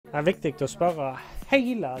er viktig å spørre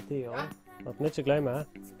hele tiden. At man ikke glemmer.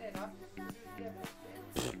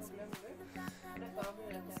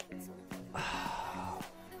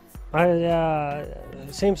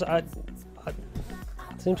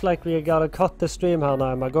 Seems like we gotta cut the stream here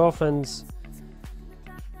now. My girlfriend's...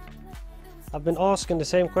 I've been asking the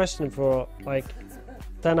same question for like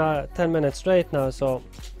 10 minutes straight now, so...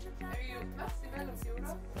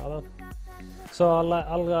 So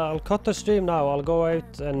I'll cut the stream now. I'll go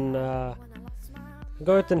out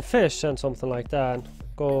and fish and something like that.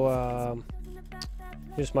 Go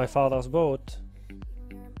use my father's boat.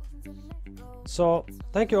 So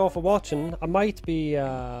thank you all for watching. I might be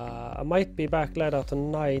back later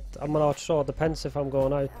tonight. I'm not sure. Depends if I'm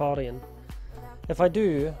going out partying. If I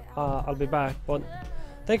do, I'll be back. But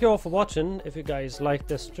thank you all for watching. If you guys like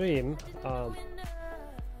this stream,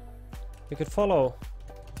 you could follow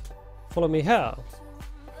me her.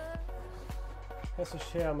 Hva som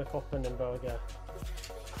skjer med kroppen din, Børge?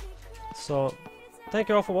 Så, thank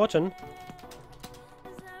you all for watching.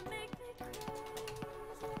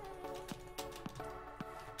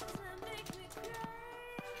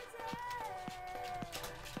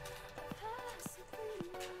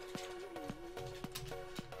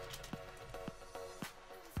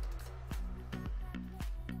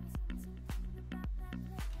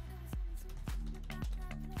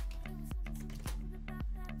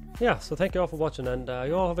 Yeah, so thank you all for watching, and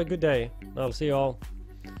you all have a good day. I'll see you all